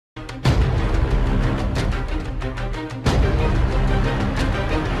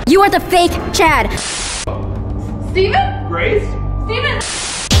You are the fake Chad. Steven? Grace? Steven!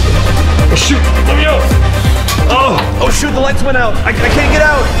 Oh shoot, let me out! Oh shoot, the lights went out! I can't get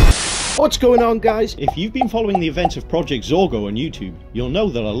out! What's going on, guys? If you've been following the events of Project Zorgo on YouTube, you'll know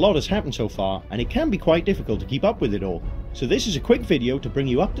that a lot has happened so far, and it can be quite difficult to keep up with it all. So this is a quick video to bring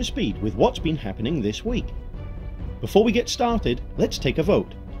you up to speed with what's been happening this week. Before we get started, let's take a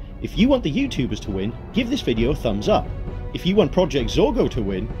vote. If you want the YouTubers to win, give this video a thumbs up. If you want Project Zorgo to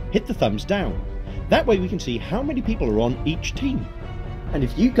win, hit the thumbs down. That way we can see how many people are on each team. And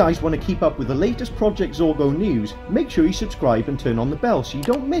if you guys want to keep up with the latest Project Zorgo news, make sure you subscribe and turn on the bell so you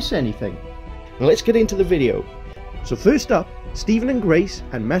don't miss anything. Now let's get into the video. So first up, Stephen and Grace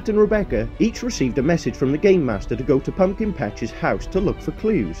and Matt and Rebecca each received a message from the Game Master to go to Pumpkin Patch's house to look for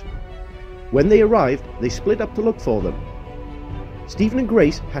clues. When they arrived, they split up to look for them. Stephen and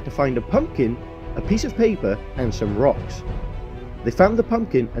Grace had to find a pumpkin, a piece of paper and some rocks. They found the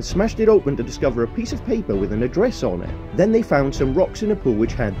pumpkin and smashed it open to discover a piece of paper with an address on it. Then they found some rocks in a pool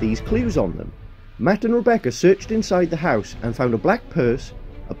which had these clues on them. Matt and Rebecca searched inside the house and found a black purse,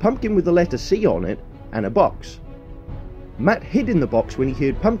 a pumpkin with the letter C on it, and a box. Matt hid in the box when he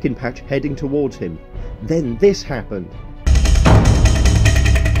heard Pumpkin Patch heading towards him. Then this happened.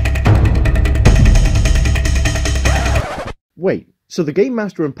 Wait, so the Game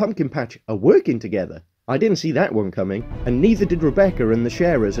Master and Pumpkin Patch are working together? I didn't see that one coming, and neither did Rebecca and the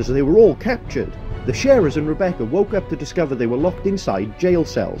Sharers, as they were all captured. The Sharers and Rebecca woke up to discover they were locked inside jail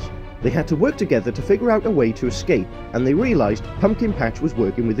cells. They had to work together to figure out a way to escape, and they realised Pumpkin Patch was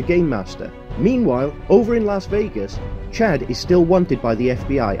working with the Game Master. Meanwhile, over in Las Vegas, Chad is still wanted by the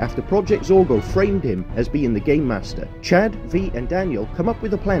FBI after Project Zorgo framed him as being the Game Master. Chad, V and Daniel come up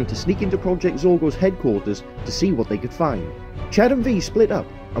with a plan to sneak into Project Zorgo's headquarters to see what they could find. Chad and V split up,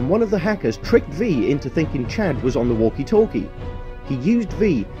 and one of the hackers tricked V into thinking Chad was on the walkie-talkie. He used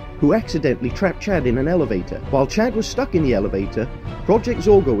V, who accidentally trapped Chad in an elevator. While Chad was stuck in the elevator, Project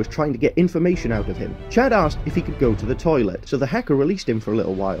Zorgo was trying to get information out of him. Chad asked if he could go to the toilet, so the hacker released him for a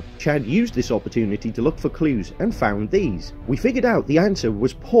little while. Chad used this opportunity to look for clues and found these. We figured out the answer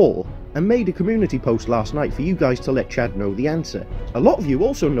was Paul and made a community post last night for you guys to let Chad know the answer. A lot of you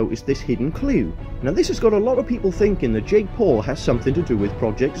also noticed this hidden clue. Now this has got a lot of people thinking that Jake Paul has something to do with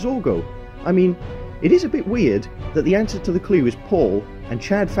Project Zorgo. I mean, it is a bit weird that the answer to the clue is Paul and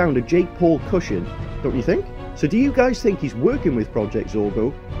Chad found a Jake Paul cushion, don't you think? So do you guys think he's working with Project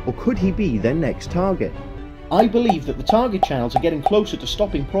Zorgo, or could he be their next target? I believe that the target channels are getting closer to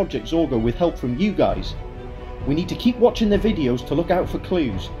stopping Project Zorgo with help from you guys. We need to keep watching their videos to look out for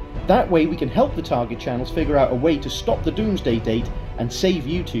clues. That way we can help the target channels figure out a way to stop the doomsday date and save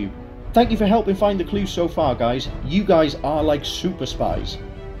YouTube. Thank you for helping find the clues so far, guys. You guys are like super spies.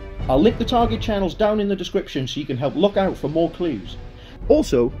 I'll link the target channels down in the description so you can help look out for more clues.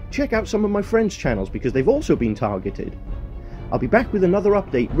 Also, check out some of my friends' channels because they've also been targeted. I'll be back with another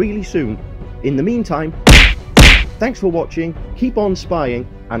update really soon. In the meantime, thanks for watching, keep on spying,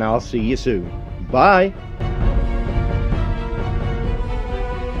 and I'll see you soon. Bye!